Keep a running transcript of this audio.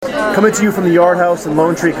Coming to you from the Yard House in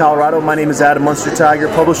Lone Tree, Colorado, my name is Adam Munster Tiger,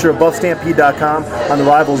 publisher of BuffStampede.com on the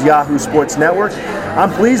Rivals Yahoo Sports Network. I'm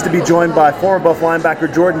pleased to be joined by former Buff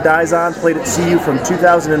linebacker Jordan Dizon, played at CU from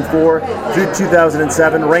 2004 through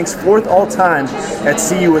 2007, ranks 4th all-time at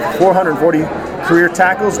CU with 440 career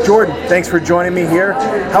tackles. Jordan, thanks for joining me here.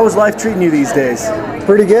 How is life treating you these days?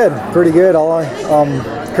 Pretty good.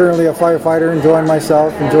 Currently a firefighter, enjoying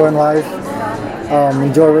myself, enjoying life.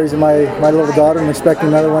 Enjoy raising my little daughter and expecting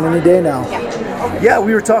another one any day now. Yeah,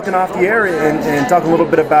 we were talking off the air and talking a little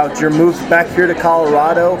bit about your move back here to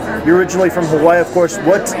Colorado. You're originally from Hawaii, of course.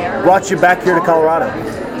 What brought you back here to Colorado?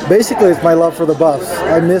 Basically, it's my love for the Buffs.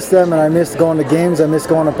 I miss them, and I miss going to games. I miss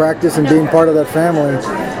going to practice and being part of that family.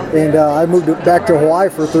 And I moved back to Hawaii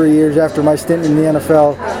for 3 years after my stint in the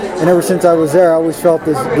NFL. And ever since I was there, I always felt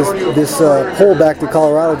this pull back to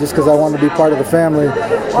Colorado just because I wanted to be part of the family.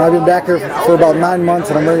 And I've been back here for about 9 months,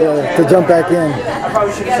 and I'm ready to jump back in.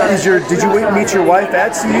 Did you meet your wife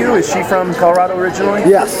at CU? Is she from Colorado originally?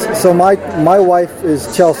 Yes. So my wife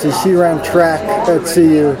is Chelsea. She ran track at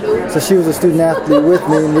CU. So she was a student athlete with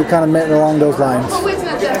me, and we kind of met along those lines.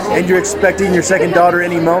 And you're expecting your second daughter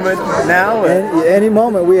any moment now? Any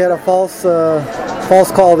moment. We had a false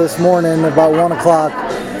call this morning about 1 o'clock,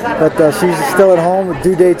 but she's still at home with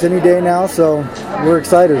due dates any day now, so we're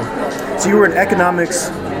excited. So you were an economics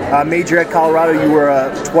major at Colorado. You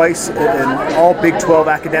were twice an all Big 12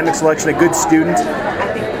 academic selection, a good student.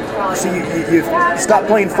 So you stopped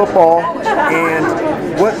playing football,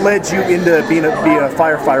 and what led you into be a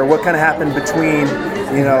firefighter? What kind of happened between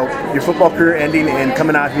your football career ending and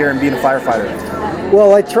coming out here and being a firefighter?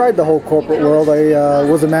 Well, I tried the whole corporate world. I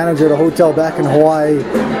was a manager at a hotel back in Hawaii,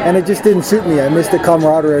 and it just didn't suit me. I missed the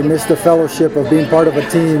camaraderie. I missed the fellowship of being part of a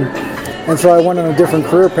team. And so I went on a different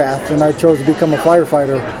career path, and I chose to become a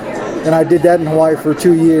firefighter. And I did that in Hawaii for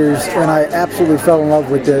 2 years, and I absolutely fell in love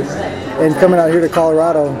with it. And coming out here to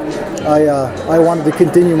Colorado, I wanted to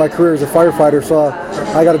continue my career as a firefighter, so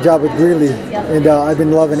I got a job with Greeley. And I've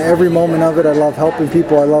been loving every moment of it. I love helping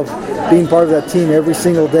people. I love being part of that team every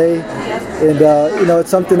single day. And, it's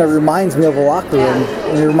something that reminds me of a locker room.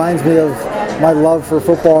 And it reminds me of my love for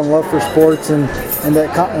football and love for sports and that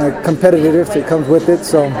competitiveness that comes with it.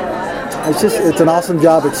 So it's an awesome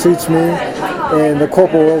job. It suits me. And the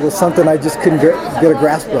corporate world was something I just couldn't get a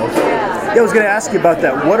grasp of. Yeah, I was going to ask you about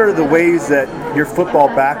that. What are the ways that your football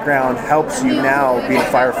background helps you now being a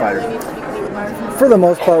firefighter? For the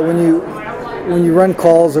most part, when you run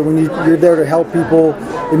calls or when you're there to help people,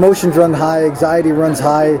 emotions run high, anxiety runs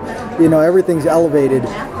high, everything's elevated.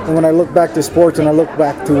 And when I look back to sports and I look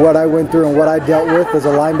back to what I went through and what I dealt with as a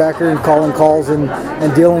linebacker and calling calls and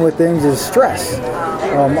dealing with things is stress.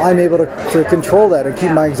 I'm able to control that and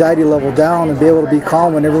keep my anxiety level down and be able to be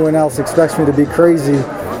calm when everyone else expects me to be crazy.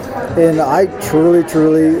 And I truly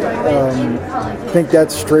think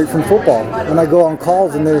that's straight from football. When I go on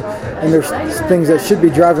calls and there's things that should be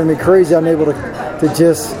driving me crazy, I'm able to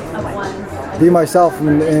just be myself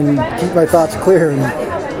and keep my thoughts clear. And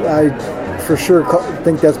I for sure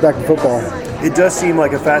think that's back to football. It does seem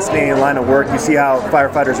like a fascinating line of work. You see how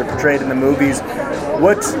firefighters are portrayed in the movies.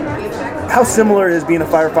 How similar is being a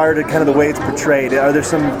firefighter to kind of the way it's portrayed? Are there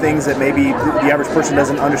some things that maybe the average person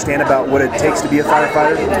doesn't understand about what it takes to be a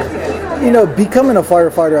firefighter? Becoming a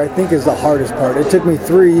firefighter, I think, is the hardest part. It took me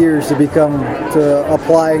 3 years to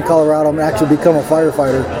apply in Colorado and actually become a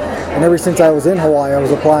firefighter. And ever since I was in Hawaii, I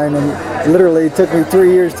was applying, and literally it took me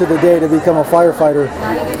 3 years to the day to become a firefighter.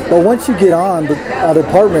 But once you get on a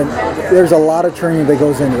department, there's a lot of training that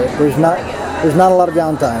goes into it. There's not a lot of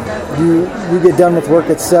downtime. You get done with work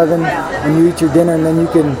at 7 and you eat your dinner, and then you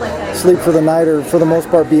can sleep for the night or for the most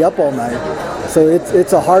part be up all night. So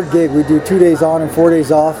it's a hard gig. We do 2 days on and 4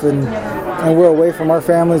 days off, and we're away from our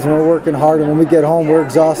families and we're working hard, and when we get home we're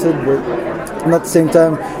exhausted, and at the same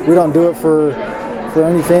time we don't do it for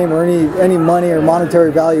any fame or any money or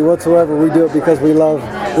monetary value whatsoever. We do it because we love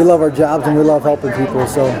our jobs and we love helping people.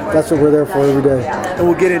 So that's what we're there for every day. And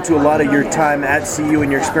we'll get into a lot of your time at CU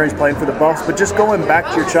and your experience playing for the Buffs, but just going back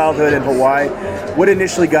to your childhood in Hawaii, what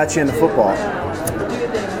initially got you into football?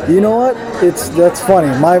 You know what? That's funny.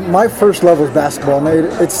 My first love was basketball, and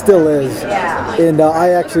it still is. And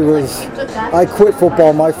I quit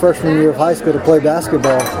football my freshman year of high school to play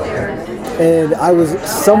basketball. And I was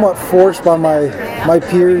somewhat forced by my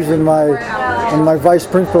peers and my vice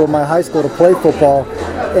principal of my high school to play football.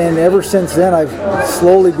 And ever since then, I've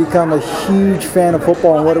slowly become a huge fan of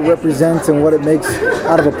football and what it represents and what it makes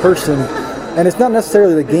out of a person. And it's not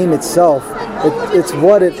necessarily the game itself. It's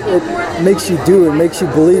what it makes you do. It makes you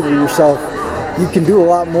believe in yourself. You can do a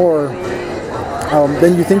lot more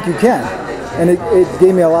than you think you can. And it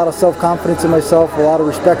gave me a lot of self-confidence in myself, a lot of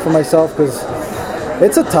respect for myself, because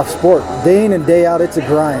it's a tough sport. Day in and day out, it's a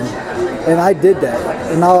grind. And I did that.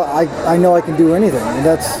 And now I know I can do anything. And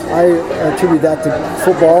I attribute that to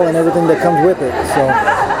football and everything that comes with it.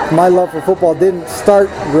 So my love for football didn't start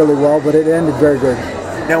really well, but it ended very good.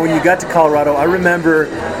 Now, when you got to Colorado, I remember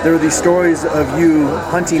there were these stories of you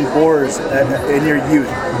hunting boars in your youth.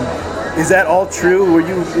 Is that all true? Were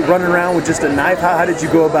you running around with just a knife? How did you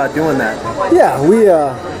go about doing that? Yeah, we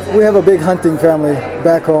have a big hunting family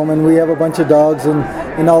back home, and we have a bunch of dogs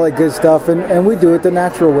and all that good stuff. And we do it the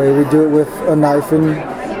natural way. We do it with a knife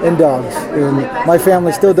and dogs. And my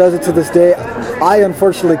family still does it to this day. I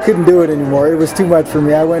unfortunately couldn't do it anymore. It was too much for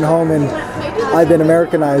me. I went home and I've been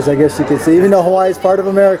Americanized, I guess you could say. Even though Hawaii is part of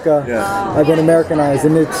America, yeah. I've been Americanized,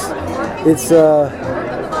 and it's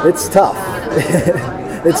tough.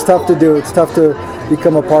 It's tough to do. It's tough to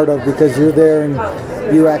become a part of, because you're there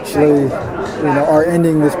and you actually, are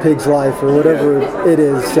ending this pig's life or whatever it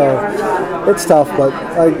is. So it's tough, but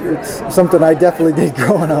it's something I definitely did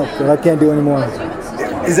growing up, and I can't do anymore.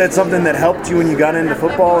 Is that something that helped you when you got into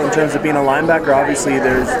football in terms of being a linebacker? Obviously, you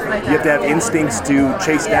have to have instincts to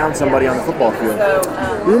chase down somebody on the football field.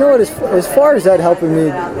 You know what? As far as that helping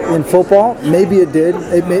me in football, maybe it did.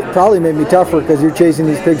 Probably made me tougher, because you're chasing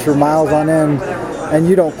these pigs for miles on end, and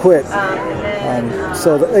you don't quit.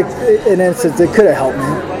 So in essence, it could have helped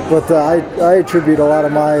me. But I attribute a lot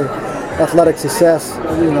of my athletic success,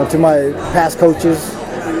 to my past coaches,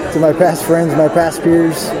 to my past friends, my past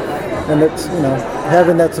peers. And it's,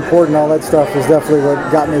 having that support and all that stuff is definitely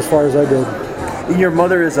what got me as far as I did. And your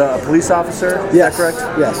mother is a police officer, yes. Is that correct?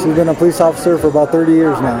 Yes, she's been a police officer for about 30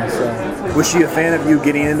 years now. So. Was she a fan of you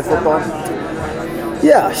getting into football?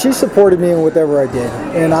 Yeah, she supported me in whatever I did.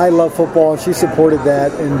 And I love football, and she supported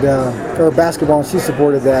that, or basketball, and she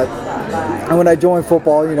supported that. And when I joined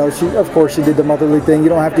football, she did the motherly thing. You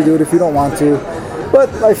don't have to do it if you don't want to. But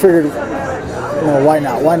I figured, why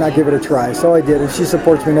not? Why not give it a try? So I did, and she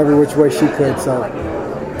supports me in every which way she could. So,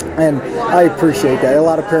 and I appreciate that. A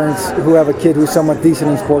lot of parents who have a kid who's somewhat decent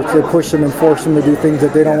in sports, they push them and force them to do things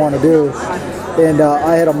that they don't want to do. And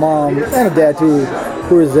I had a mom and a dad too,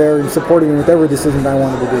 who was there and supporting me with every decision I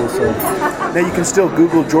wanted to do. So. Now you can still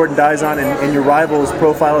Google Jordan Dizon, and your rival's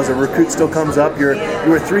profile as a recruit still comes up. You're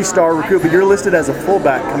a 3-star recruit, but you're listed as a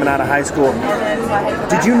fullback coming out of high school.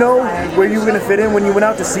 Did you know where you were going to fit in when you went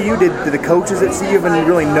out to CU? Did the coaches at CU even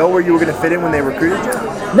really know where you were going to fit in when they recruited you?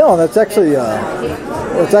 No, that's actually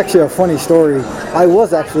a funny story. I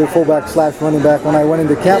was actually a fullback / running back when I went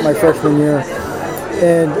into camp my freshman year,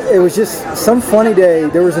 and it was just some funny day.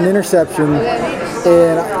 There was an interception,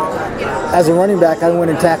 and as a running back, I went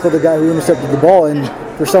and tackled the guy who intercepted the ball, and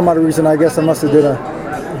for some odd reason, I guess I must have did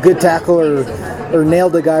a good tackle or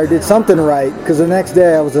nailed the guy or did something right, because the next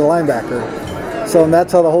day I was a linebacker. So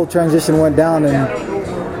that's how the whole transition went down, and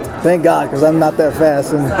thank God, because I'm not that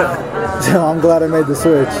fast, and so I'm glad I made the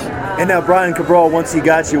switch. And now Brian Cabral, once he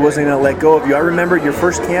got you, wasn't going to let go of you. I remember your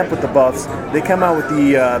first camp with the Buffs. They come out with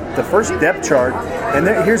the first depth chart, and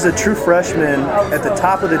here's a true freshman at the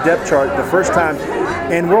top of the depth chart the first time.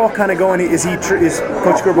 And we're all kind of going, is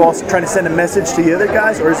Coach Cabral trying to send a message to the other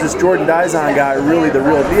guys, or is this Jordan Dizon guy really the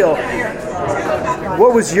real deal?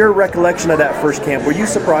 What was your recollection of that first camp? Were you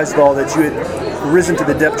surprised at all that you had risen to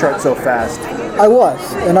the depth chart so fast? I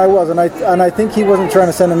was, and I think he wasn't trying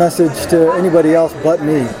to send a message to anybody else but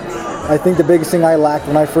me. I think the biggest thing I lacked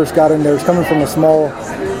when I first got in there was coming from a small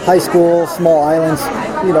high school, small islands.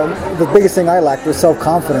 The biggest thing I lacked was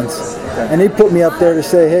self-confidence. And he put me up there to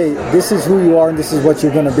say, hey, this is who you are and this is what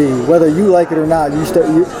you're going to be. Whether you like it or not,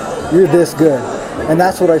 you're this good. And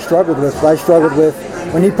that's what I struggled with.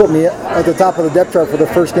 When he put me at the top of the depth chart for the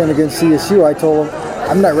first game against CSU, I told him,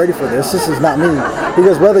 I'm not ready for this. This is not me. He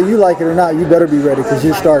goes, whether you like it or not, you better be ready, because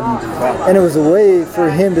you're starting. And it was a way for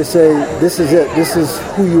him to say, this is it. This is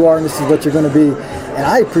who you are and this is what you're going to be. And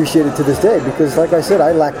I appreciate it to this day, because like I said,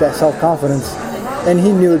 I lacked that self-confidence. And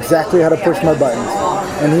he knew exactly how to push my buttons.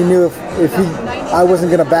 And he knew if I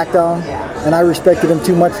wasn't going to back down, and I respected him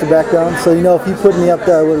too much to back down. So, if he put me up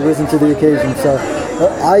there, I would have risen to the occasion. So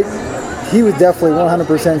he was definitely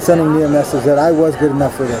 100% sending me a message that I was good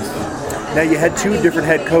enough for this. Now, you had 2 different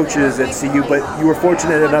head coaches at CU, but you were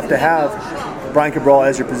fortunate enough to have Brian Cabral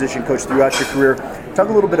as your position coach throughout your career. Talk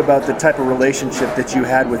a little bit about the type of relationship that you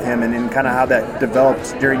had with him and kind of how that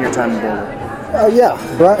developed during your time in Boulder. Yeah,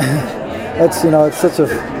 Brian. It's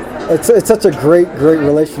such a great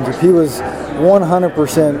relationship. He was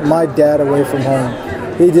 100% my dad away from home.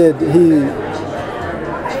 He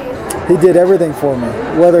did everything for me,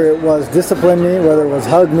 whether it was discipline me, whether it was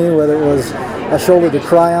hug me, whether it was a shoulder to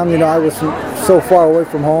cry on. I was so far away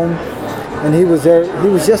from home, and he was there. He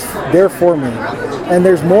was just there for me. And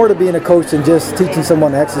there's more to being a coach than just teaching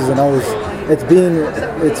someone X's and O's. It's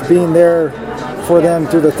being there for them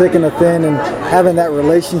through the thick and the thin, and having that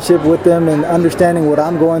relationship with them and understanding what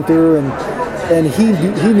I'm going through. And he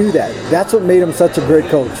knew that. That's what made him such a great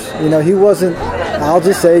coach. He wasn't, I'll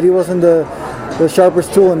just say it, he wasn't the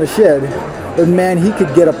sharpest tool in the shed, but man, he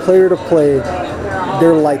could get a player to play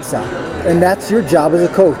their lights out. And that's your job as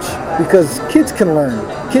a coach, because kids can learn.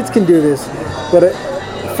 Kids can do this, but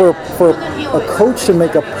for a coach to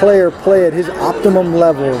make a player play at his optimum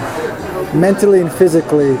level, mentally and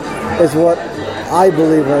physically, is what I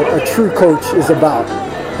believe a true coach is about.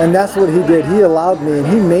 And that's what he did. He allowed me and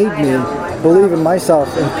he made me believe in myself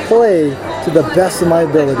and play to the best of my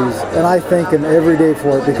abilities. And I thank him every day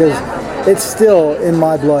for it, because it's still in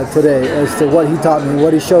my blood today as to what he taught me,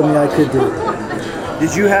 what he showed me I could do.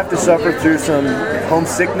 Did you have to suffer through some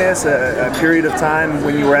homesickness, a period of time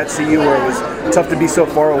when you were at CU where it was tough to be so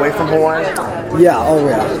far away from Hawaii? Yeah, oh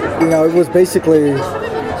yeah. It was basically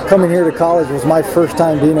coming here to college was my first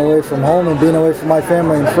time being away from home and being away from my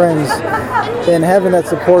family and friends, and having that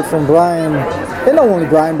support from Brian, and not only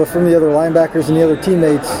Brian, but from the other linebackers and the other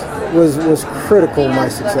teammates was critical in my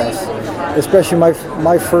success. Especially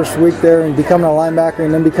my first week there and becoming a linebacker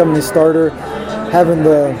and then becoming a starter, having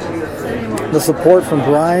the support from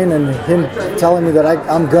Brian and him telling me that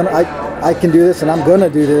I can do this and I'm gonna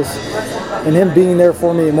do this, and him being there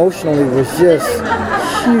for me emotionally was just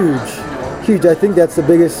huge. I think that's the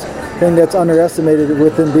biggest thing that's underestimated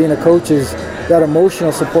within being a coach, is that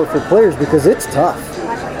emotional support for players, because it's tough.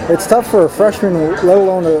 It's tough for a freshman, let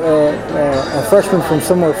alone a freshman from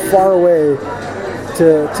somewhere far away,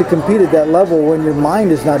 to compete at that level when your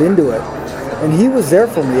mind is not into it. And he was there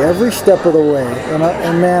for me every step of the way.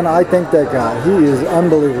 And man, I thank that guy. He is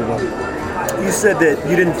unbelievable. You said that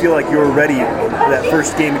you didn't feel like you were ready that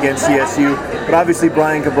first game against CSU, but obviously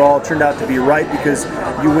Brian Cabral turned out to be right, because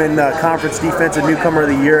you win Conference Defensive Newcomer of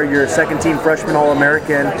the Year. You're a second-team freshman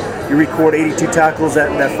All-American. You record 82 tackles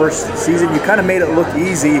that first season. You kind of made it look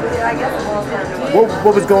easy.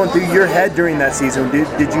 What was going through your head during that season?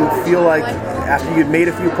 Did you feel like after you'd made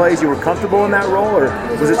a few plays you were comfortable in that role, or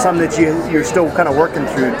was it something that you're still kind of working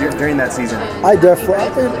through during that season?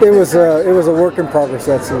 It was a work in progress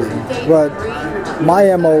that season, but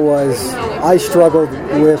my MO was I struggled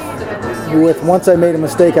with once I made a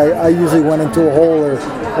mistake, I usually went into a hole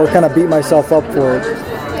or kind of beat myself up for it.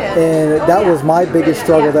 And that was my biggest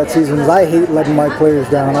struggle that season, is I hate letting my players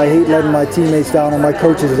down. I hate letting my teammates down and my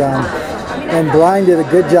coaches down. And Brian did a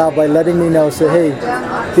good job by letting me know, say,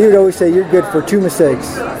 hey, he would always say, you're good for 2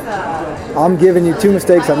 mistakes. I'm giving you 2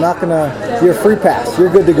 mistakes. You're free pass. You're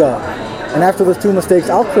good to go. And after those 2 mistakes,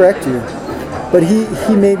 I'll correct you. But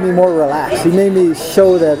he made me more relaxed. He made me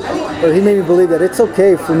show that, or he made me believe that it's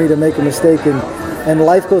okay for me to make a mistake, and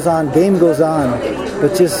life goes on, game goes on.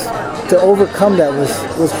 But just to overcome that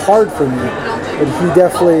was hard for me. But he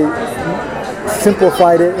definitely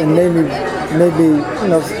simplified it and made me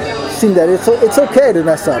seem that it's okay to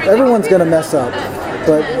mess up. Everyone's going to mess up.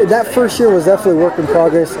 But that first year was definitely work in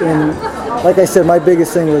progress. And like I said, my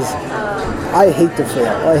biggest thing was I hate to fail.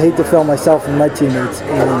 I hate to fail myself and my teammates.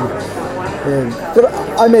 But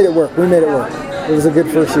I made it work. We made it work. It was a good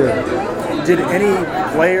first year. Did any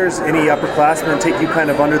players, any upperclassmen take you kind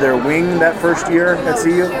of under their wing that first year at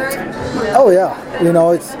CU? Oh yeah.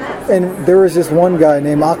 And there was this one guy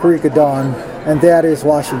named Akarika Dawn and Thaddeus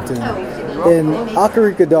Washington. And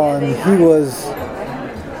Akarika Dawn,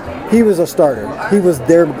 he was a starter. He was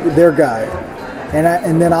their guy.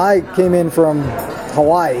 And then I came in from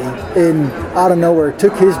Hawaii and out of nowhere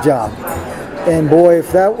took his job. And boy,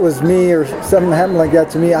 if that was me or something happened like that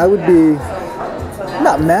to me, I would be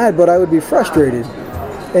not mad, but I would be frustrated.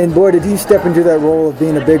 And boy, did he step into that role of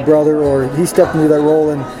being a big brother, or he stepped into that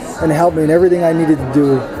role and helped me in everything I needed to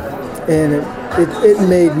do. And it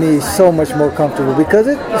made me so much more comfortable, because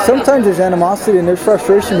sometimes there's animosity and there's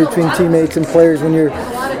frustration between teammates and players when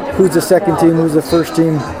who's the second team, who's the first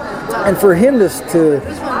team. And for him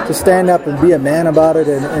to stand up and be a man about it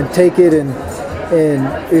and take it and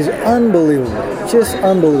is unbelievable, just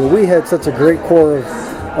unbelievable. We had such a great core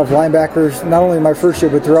of linebackers, not only in my first year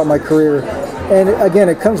but throughout my career. And again,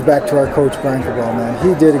 it comes back to our coach, Brian Cabral, man.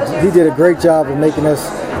 He did a great job of making us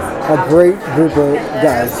a great group of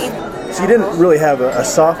guys. So you didn't really have a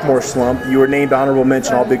sophomore slump. You were named honorable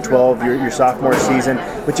mention All Big 12 your sophomore season,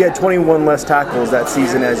 but you had 21 less tackles that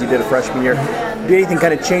season as you did a freshman year. Did anything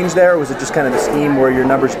kind of change there, or was it just kind of the scheme where your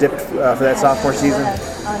numbers dipped for that sophomore season?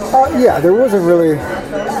 Yeah, there wasn't really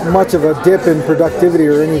much of a dip in productivity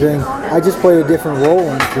or anything. I just played a different role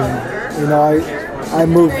in the team. I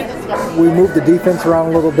moved we moved the defense around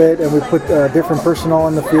a little bit, and we put different personnel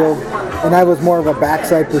on the field. And I was more of a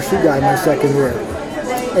backside pursuit guy my second year.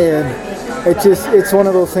 And it's one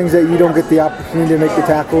of those things that you don't get the opportunity to make the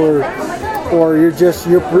tackle, or you're just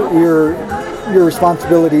your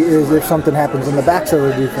responsibility is if something happens on the backside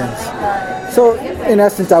of the defense. So in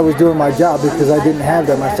essence, I was doing my job because I didn't have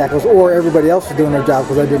that much tackles, or everybody else was doing their job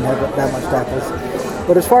because I didn't have that much tackles.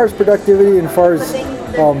 But as far as productivity and as far as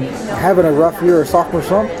having a rough year or sophomore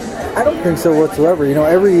slump, I don't think so whatsoever.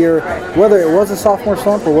 Every year, whether it was a sophomore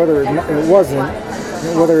slump or whether it wasn't,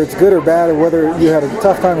 whether it's good or bad or whether you had a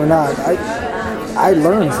tough time or not, I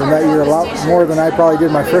learned from that year a lot more than I probably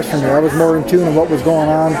did my freshman year. I was more in tune with what was going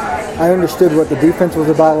on. I understood what the defense was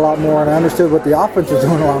about a lot more, and I understood what the offense was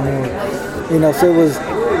doing a lot more. So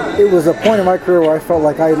it was a point in my career where I felt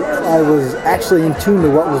like I was actually in tune to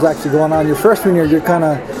what was actually going on. Your freshman year, you're kind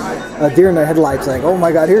of a deer in the headlights, like, oh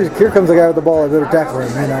my God, here comes the guy with the ball, I better tackle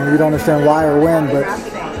him. You don't understand why or when, but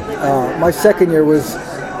my second year was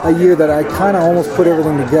a year that I kind of almost put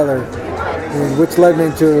everything together, which led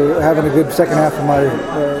me to having a good second half of my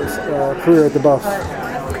career at the Buffs.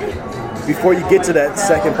 Before you get to that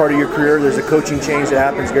second part of your career, there's a coaching change that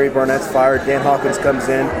happens. Gary Barnett's fired. Dan Hawkins comes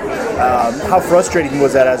in. How frustrating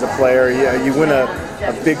was that as a player? You win a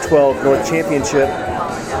Big 12 North championship,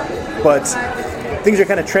 but things are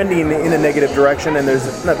kind of trending in a negative direction, and there's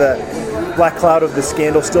kind of the black cloud of the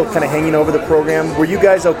scandal still kind of hanging over the program. Were you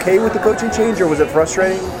guys okay with the coaching change, or was it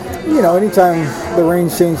frustrating? Anytime the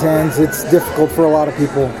reins change hands, it's difficult for a lot of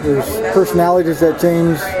people. There's personalities that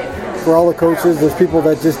change for all the coaches. There's people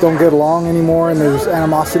that just don't get along anymore, and there's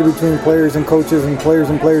animosity between players and coaches and players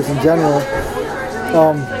in general.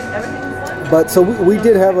 But so we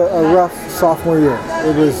did have a rough sophomore year.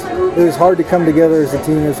 It was hard to come together as a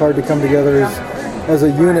team. It was hard to come together as a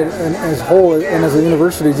unit and as a whole and as a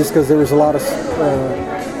university, just because there was a lot of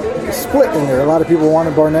split in there. A lot of people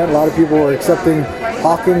wanted Barnett. A lot of people were accepting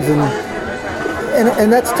Hawkins,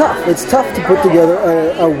 and that's tough. It's tough to put together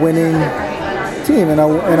a winning team and a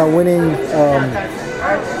winning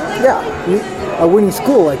a winning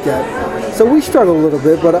school like that. So we struggled a little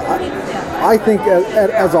bit, but I think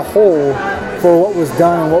as a whole, for what was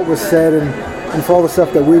done and what was said and for all the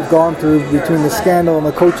stuff that we've gone through between the scandal and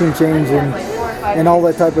the coaching change and all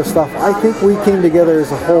that type of stuff, I think we came together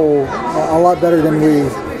as a whole a lot better than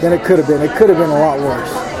it could have been. It could have been a lot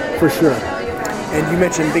worse, for sure. And you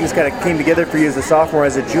mentioned things kind of came together for you as a sophomore.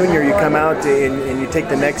 As a junior, you come out and you take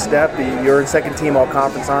the next step. You're in second team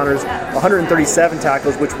all-conference honors, 137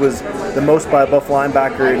 tackles, which was the most by a Buff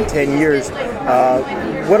linebacker in 10 years.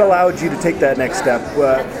 What allowed you to take that next step?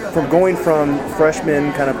 From going from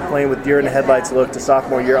freshman, kind of playing with deer in the headlights look, to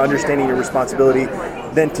sophomore year, understanding your responsibility,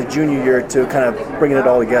 then to junior year to kind of bringing it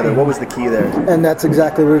all together. What was the key there? And that's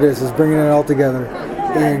exactly what it is bringing it all together.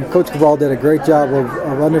 And Coach Cabral did a great job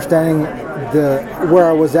of understanding where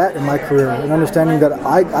I was at in my career and understanding that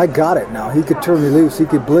I got it now. He could turn me loose. He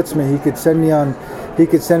could blitz me. He could send me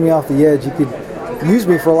off the edge. He could use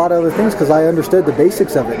me for a lot of other things because I understood the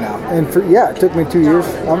basics of it now. And it took me 2 years.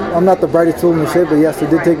 I'm not the brightest tool in the shed, but yes, it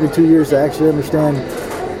did take me 2 years to actually understand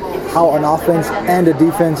how an offense and a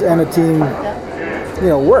defense and a team,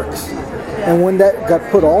 works. And when that got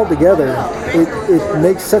put all together, it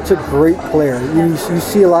makes such a great player. You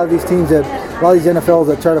see a lot of these teams a lot of these NFLs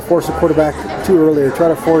that try to force a quarterback too early, or try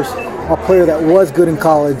to force a player that was good in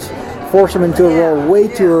college, force them into a role way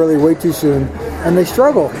too early, way too soon, and they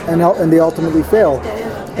struggle and they ultimately fail.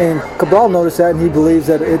 And Cabral noticed that, and he believes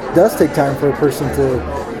that it does take time for a person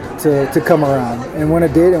to come around. And when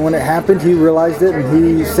it did, and when it happened, he realized it, and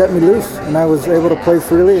he set me loose, and I was able to play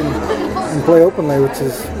freely and play openly, which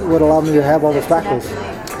is what allowed me to have all those tackles.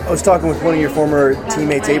 I was talking with one of your former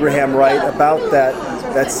teammates, Abraham Wright, about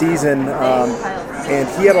that season, and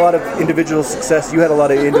he had a lot of individual success. You had a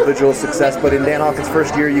lot of individual success, but in Dan Hawkins'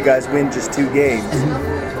 first year, you guys win just 2 games.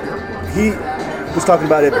 Mm-hmm. He was talking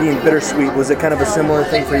about it being bittersweet. Was it kind of a similar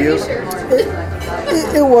thing for you?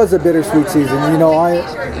 It was a bittersweet season.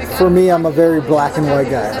 For me, I'm a very black and white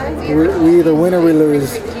guy. We either win or we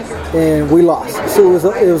lose, and we lost. So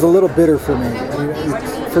it was a little bitter for me.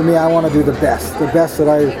 For me, I want to do the best that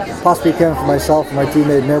I possibly can for myself, my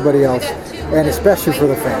teammate, and everybody else, and especially for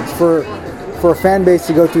the fans. For a fan base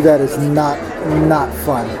to go through that is not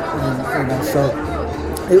fun. So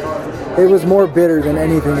it was more bitter than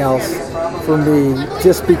anything else for me,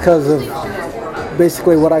 just because of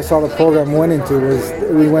basically what I saw the program went into. Was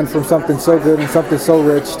we went from something so good and something so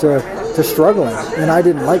rich to to struggling, and I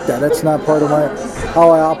didn't like that. That's not part of how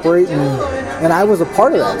I operate, and I was a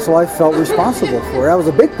part of that, so I felt responsible for it. I was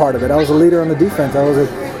a big part of it. I was a leader on the defense. I was a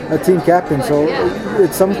team captain, so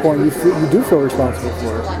at some point you do feel responsible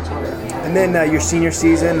for it. And then your senior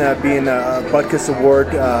season, being a Butkus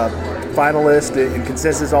Award finalist and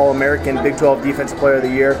consensus All-American, Big 12 Defensive Player of the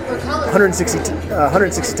Year, 160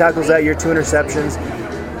 tackles that year, 2 interceptions.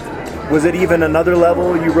 Was it even another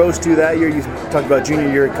level you rose to that year? You talked about junior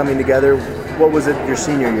year coming together. What was it your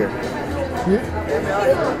senior year?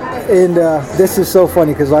 And this is so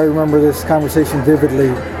funny because I remember this conversation vividly,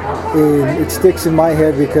 and it sticks in my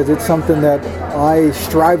head because it's something that I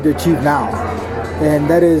strive to achieve now. And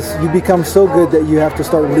that is, you become so good that you have to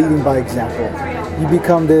start leading by example. You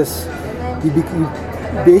become this, you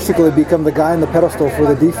basically become the guy on the pedestal for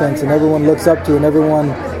the defense, and everyone looks up to you, and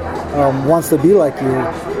everyone wants to be like you.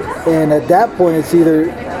 And at that point, it's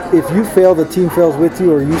either if you fail, the team fails with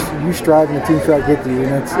you, or you strive and the team strives with you.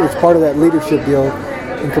 And it's part of that leadership deal.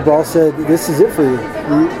 And Cabral said, "This is it for you.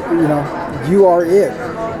 You are it.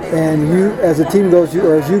 And you, as a team goes,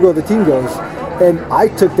 or as you go, the team goes." And I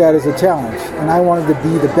took that as a challenge, and I wanted to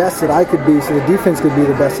be the best that I could be, so the defense could be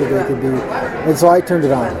the best that they could be. And so I turned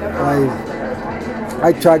it on.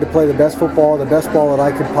 I tried to play the best football, the best ball that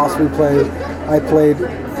I could possibly play. I played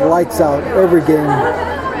lights out every game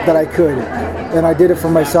that I could, and I did it for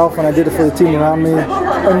myself, and I did it for the team around me,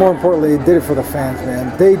 and more importantly, I did it for the fans,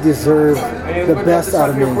 man. They deserve the best out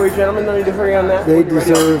of me. They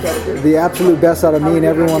deserve the absolute best out of me and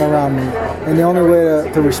everyone around me, and the only way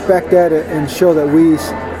to respect that and show that we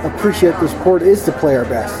appreciate the sport is to play our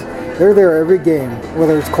best. They're there every game,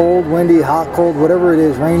 whether it's cold, windy, hot, cold, whatever it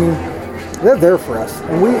is, raining. They're there for us,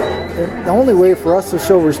 and the only way for us to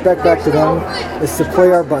show respect back to them is to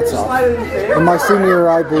play our butts off. In my senior year,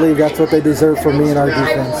 I believe that's what they deserve from me and our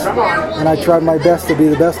defense. And I tried my best to be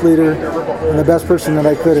the best leader and the best person that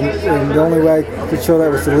I could, and the only way I could show that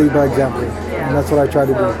was to lead by example, and that's what I tried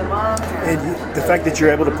to do. And the fact that you're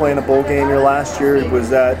able to play in a bowl game your last year, was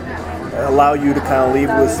that allow you to kind of leave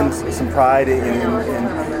with some pride,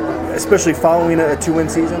 and especially following a 2-win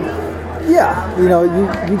season? Yeah, you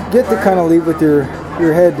get to kind of leave with your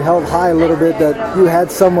head held high a little bit that you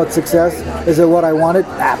had somewhat success. Is it what I wanted?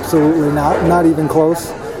 Absolutely not even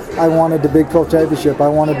close. I wanted the Big 12 championship. I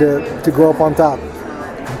wanted to grow up on top.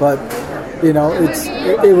 But,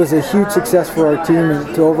 it was a huge success for our team and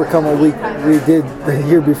to overcome what we did the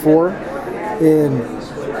year before. And,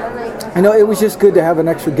 it was just good to have an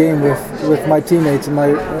extra game with my teammates and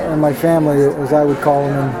my family, as I would call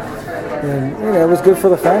them. And it was good for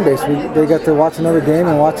the fan base. They got to watch another game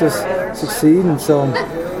and watch us succeed. And so,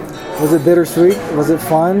 was it bittersweet? Was it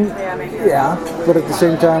fun? Yeah. But at the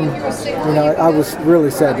same time, I was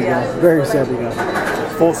really sad to go. Very sad to go.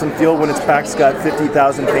 Folsom Field, when it's packed, it's got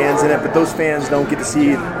 50,000 fans in it, but those fans don't get to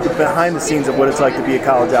see the behind the scenes of what it's like to be a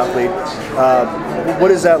college athlete.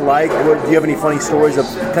 What is that like? Do you have any funny stories of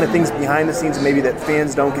kind of things behind the scenes maybe that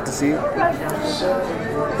fans don't get to see?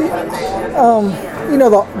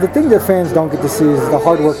 The thing that fans don't get to see is the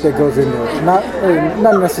hard work that goes into it.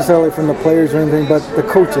 Not necessarily from the players or anything, but the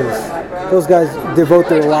coaches. Those guys devote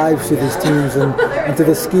their lives to these teams and to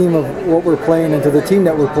the scheme of what we're playing and to the team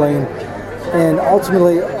that we're playing. And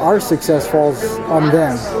ultimately, our success falls on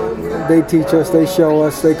them. They teach us, they show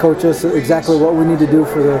us, they coach us exactly what we need to do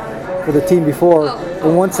for the team before.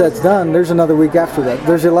 And once that's done, there's another week after that.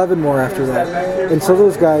 There's 11 more after that. And so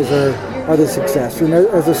those guys are the success. And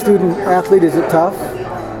as a student athlete, is it tough?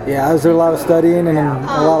 Yeah. Is there a lot of studying and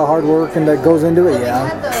a lot of hard work and that goes into it? Yeah.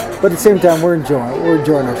 But at the same time, we're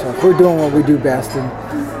enjoying ourselves. We're doing what we do best,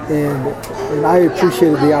 and I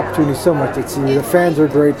appreciated the opportunity so much at CU. The fans were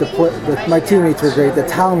great. My teammates were great. The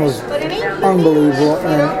town was unbelievable,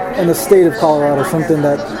 and the state of Colorado, something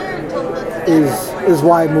that is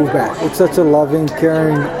why I moved back. It's such a loving,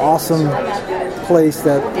 caring, awesome place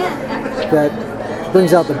that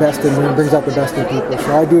brings out the best in me and brings out the best in people.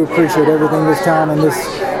 So I do appreciate everything this town and this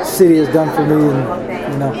city has done for me,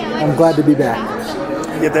 and I'm glad to be back.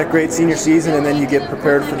 You get that great senior season, and then you get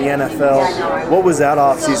prepared for the NFL. What was that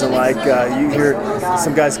off season like? You hear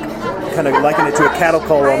some guys kind of liken it to a cattle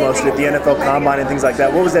call almost at the NFL Combine and things like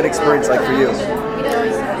that. What was that experience like for you?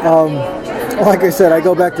 Like I said, I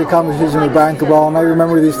go back to the conversation with Brian Cabral, and I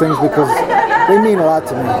remember these things because they mean a lot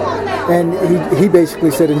to me. And he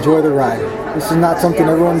basically said, enjoy the ride. This is not something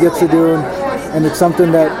everyone gets to do, and it's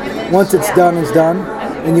something that once it's done,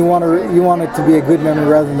 and you want it to be a good memory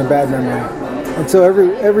rather than a bad memory. And so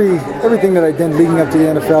everything that I did leading up to the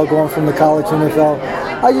NFL, going from the college to the NFL,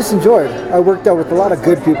 I just enjoyed. I worked out with a lot of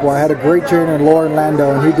good people. I had a great trainer, Lauren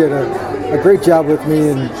Lando, and he did a great job with me.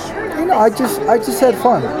 And I just had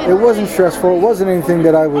fun. It wasn't stressful. It wasn't anything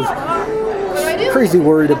that I was crazy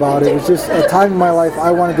worried about. It was just a time in my life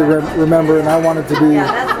I wanted to remember, and I wanted to be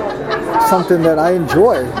something that I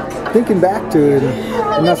enjoy thinking back to,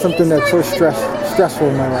 and not something that's so stressful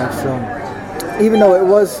in my life. So even though it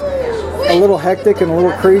was a little hectic and a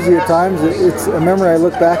little crazy at times, it's a memory I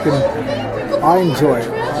look back and I enjoy it.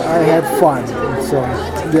 I had fun. And so,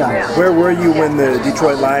 yeah. Where were you when the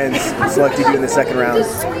Detroit Lions selected you in the second round?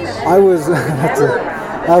 I was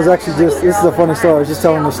actually this is a funny story. I was just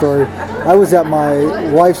telling the story. I was at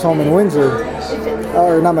my wife's home in Windsor,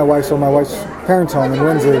 or not my wife's home, my wife's parents' home in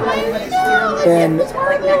Windsor. And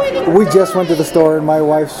we just went to the store, and my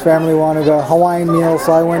wife's family wanted a Hawaiian meal,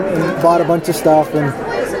 so I went and bought a bunch of stuff. And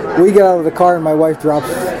we get out of the car, and my wife drops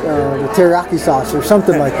the teriyaki sauce or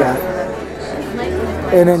something like that.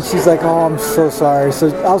 And then she's like, "Oh, I'm so sorry."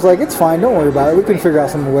 So I was like, "It's fine, don't worry about it. We can figure out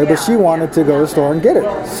some way." But she wanted to go to the store and get it.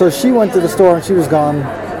 So she went to the store, and she was gone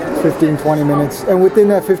 15, 20 minutes. And within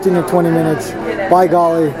that 15 to 20 minutes, by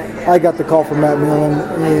golly, I got the call from Matt Millen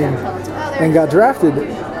and got drafted.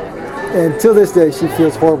 And till this day, she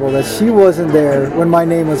feels horrible that she wasn't there when my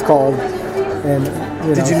name was called. And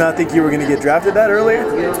Did you not think you were going to get drafted that earlier?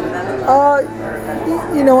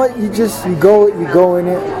 You know what? You go in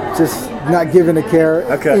it, just not giving a care.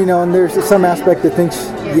 Okay. You know, and there's some aspect that thinks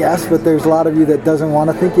yes, but there's a lot of you that doesn't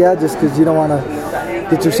want to think yeah, just because you don't want to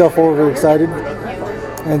get yourself overexcited.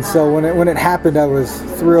 And so when it happened, I was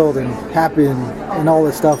thrilled and happy and all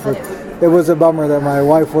this stuff. But it was a bummer that my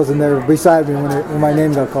wife wasn't there beside me when my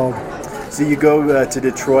name got called. So you go to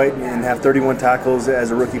Detroit and have 31 tackles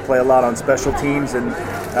as a rookie, play a lot on special teams, and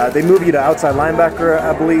they move you to outside linebacker,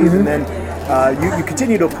 I believe, Mm-hmm. and then you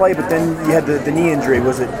continue to play, but then you had the knee injury.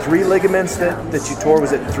 Was it 3 ligaments that you tore?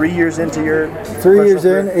 Was it 3 years into your 3 years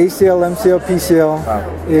in, ACL, MCL, PCL, Wow.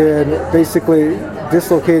 and basically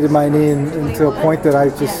dislocated my knee to a point that I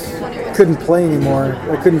just couldn't play anymore.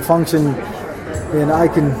 I couldn't function, and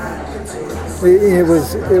it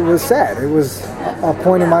was sad. It was a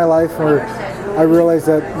point in my life where I realized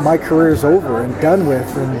that my career is over and done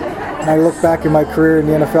with, and I look back in my career in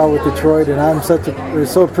the NFL with Detroit, and I'm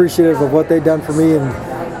so appreciative of what they've done for me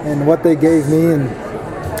and what they gave me, and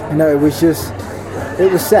it was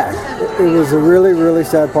sad. It was a really, really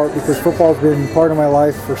sad part because football's been part of my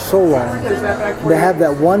life for so long. To have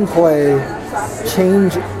that one play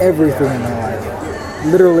change everything in my life,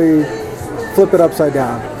 literally flip it upside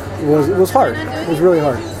down, it was hard. It was really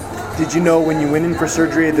hard. Did you know when you went in for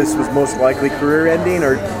surgery this was most likely career ending,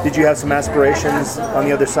 or did you have some aspirations on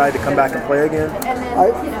the other side to come back and play again?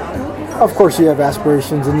 Of course you have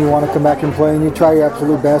aspirations and you want to come back and play and you try your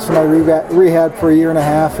absolute best. And I rehabbed for a year and a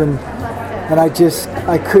half and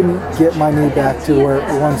I couldn't get my knee back to where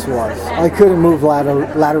it once was. I couldn't move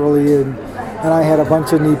laterally and I had a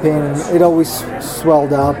bunch of knee pain and it always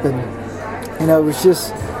swelled up and it was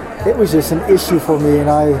just an issue for me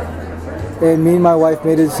and me and my wife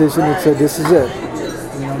made a decision and said, this is it.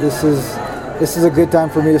 This is a good time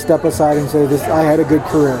for me to step aside and say this. I had a good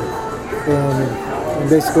career, and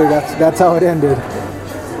basically that's how it ended.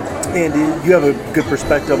 And you have a good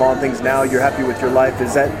perspective on things now. You're happy with your life.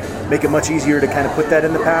 Does that make it much easier to kind of put that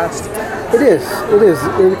in the past? It is.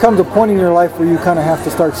 It comes a point in your life where you kind of have to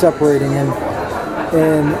start separating,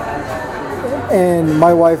 and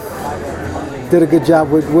my wife did a good job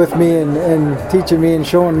with me and teaching me and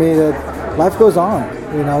showing me that life goes on.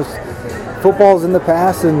 Football's in the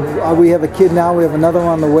past, and we have a kid now. We have another one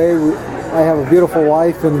on the way. I have a beautiful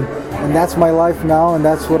wife, and that's my life now, and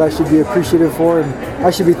that's what I should be appreciative for, and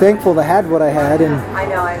I should be thankful to have what I had, and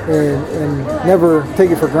never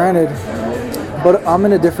take it for granted. But I'm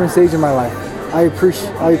in a different stage in my life. I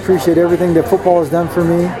appreciate everything that football has done for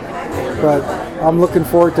me, but I'm looking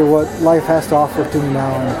forward to what life has to offer to me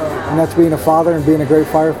now, and that's being a father and being a great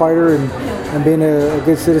firefighter and being a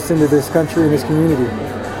good citizen to this country and this community.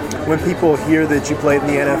 When people hear that you played in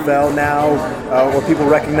the NFL now, or people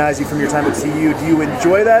recognize you from your time at CU, do you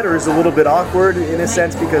enjoy that, or is it a little bit awkward in a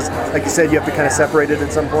sense because, like you said, you have to kind of separate it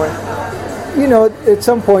at some point? At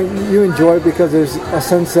some point you enjoy it because there's a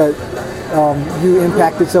sense that you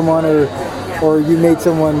impacted someone or you made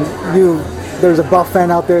someone, there's a Buff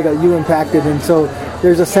fan out there that you impacted, and so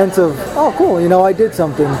there's a sense of, oh cool, I did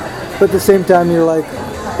something. But at the same time you're like,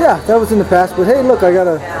 yeah, that was in the past, but hey, look, I got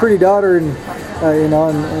a pretty daughter and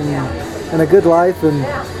a good life, and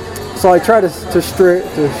so I try to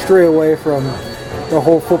stray away from the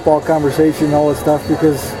whole football conversation and all that stuff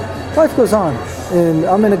because life goes on, and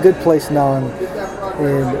I'm in a good place now, and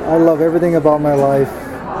I love everything about my life,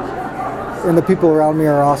 and the people around me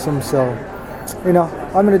are awesome. So,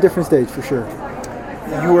 I'm in a different stage for sure.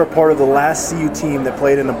 you were a part of the last CU team that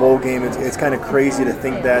played in a bowl game. It's kind of crazy to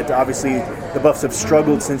think that obviously the Buffs have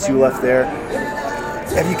struggled since you left there.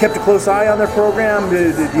 Have you kept a close eye on their program? Do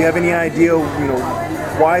you have any idea,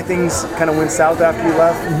 why things kind of went south after you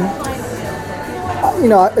left?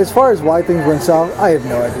 As far as why things went south, I have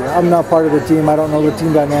no idea. I'm not part of the team. I don't know the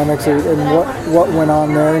team dynamics and what went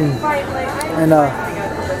on there. And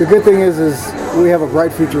the good thing is we have a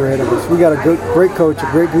bright future ahead of us. We got a great coach, a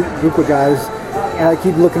great group of guys, and I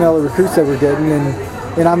keep looking at all the recruits that we're getting,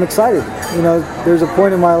 and I'm excited. There's a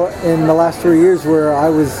point in the last 3 years where I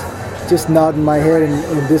was just nodding my head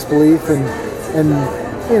in disbelief and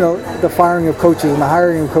the firing of coaches and the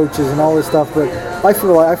hiring of coaches and all this stuff. But I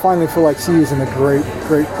finally feel like CU is in a great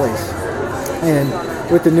place. And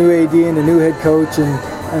with the new AD and the new head coach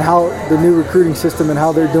and how the new recruiting system and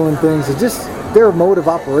how they're doing things, it's just their mode of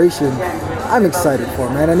operation, I'm excited for,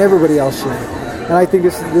 man, and everybody else should. And I think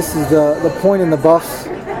this is the point in the Buffs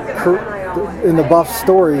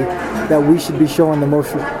story that we should be showing the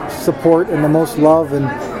most support and the most love and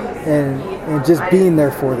just being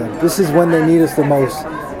there for them. This is when they need us the most.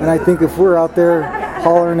 And I think if we're out there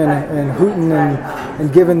hollering and hooting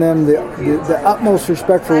and giving them the utmost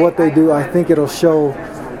respect for what they do, I think it'll show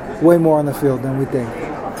way more on the field than we think.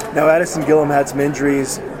 Now, Addison Gillum had some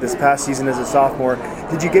injuries this past season as a sophomore.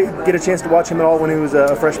 Did you get a chance to watch him at all when he was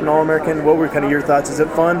a freshman All-American? What were kind of your thoughts? Is it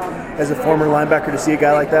fun as a former linebacker to see a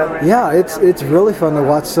guy like that? Yeah, it's really fun to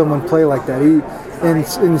watch someone play like that. He,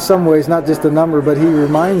 in some ways, not just a number, but he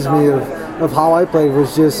reminds me of how I played,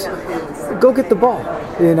 was just go get the ball.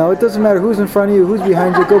 It doesn't matter who's in front of you, who's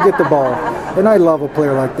behind you, go get the ball. And I love a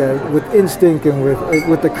player like that with instinct and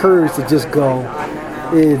with the courage to just go.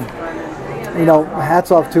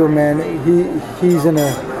 Hats off to him, man. He's in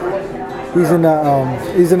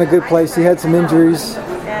a good place. He had some injuries,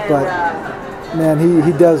 but man,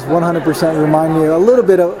 he does 100% remind me a little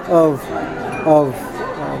bit of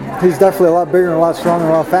he's definitely a lot bigger and a lot stronger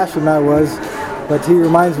and a lot faster than I was, but he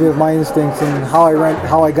reminds me of my instincts and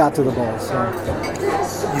how I got to the ball. So.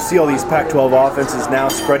 You see all these Pac-12 offenses now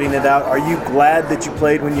spreading it out. Are you glad that you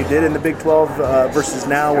played when you did in the Big 12 versus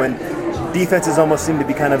now when defenses almost seem to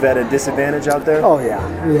be kind of at a disadvantage out there? Oh yeah,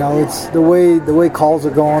 it's the way calls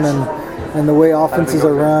are going and the way offenses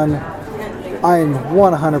are run. I'm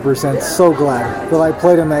 100% so glad that I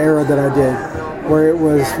played in the era that I did, where it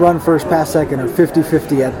was run first, pass second, or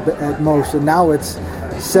 50-50 at most, and now it's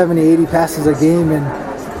 70-80 passes a game, and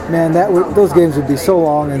man, those games would be so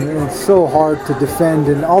long and it's so hard to defend,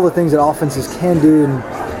 and all the things that offenses can do, and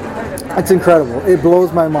it's incredible. It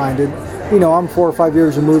blows my mind. I'm 4 or 5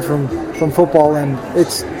 years removed from football, and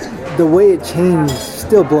it's the way it changed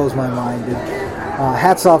still blows my mind. And,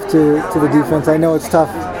 hats off to the defense. I know it's tough,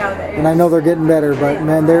 and I know they're getting better, but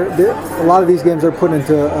man, a lot of these games are put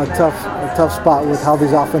into a tough spot with how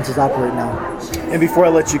these offenses operate now. And before I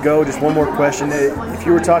let you go, just one more question. If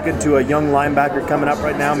you were talking to a young linebacker coming up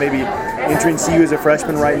right now, maybe entering CU as a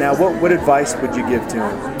freshman right now, what advice would you give to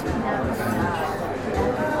him?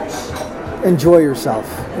 Enjoy yourself.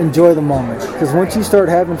 Enjoy the moment. Because once you start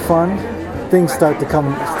having fun, things start to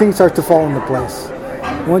fall into place.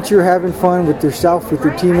 Once you're having fun with yourself, with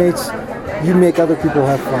your teammates, you make other people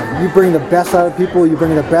have fun. You bring the best out of people. You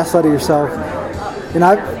bring the best out of yourself. And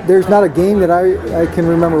there's not a game that I can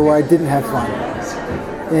remember where I didn't have fun.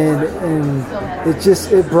 And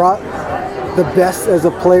it brought the best as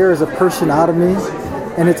a player, as a person out of me.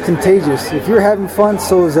 And it's contagious. If you're having fun,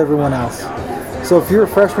 so is everyone else. So if you're a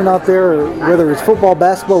freshman out there, or whether it's football,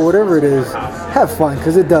 basketball, whatever it is, have fun,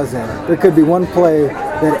 because it does end. There could be one play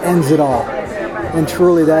that ends it all. And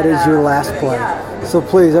truly, that is your last play. So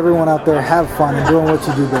please, everyone out there, have fun and doing what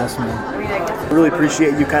you do best, man. I really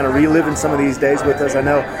appreciate you kind of reliving some of these days with us. I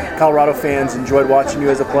know Colorado fans enjoyed watching you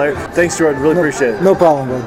as a player. Thanks, Jordan. Really appreciate it. No problem, bud.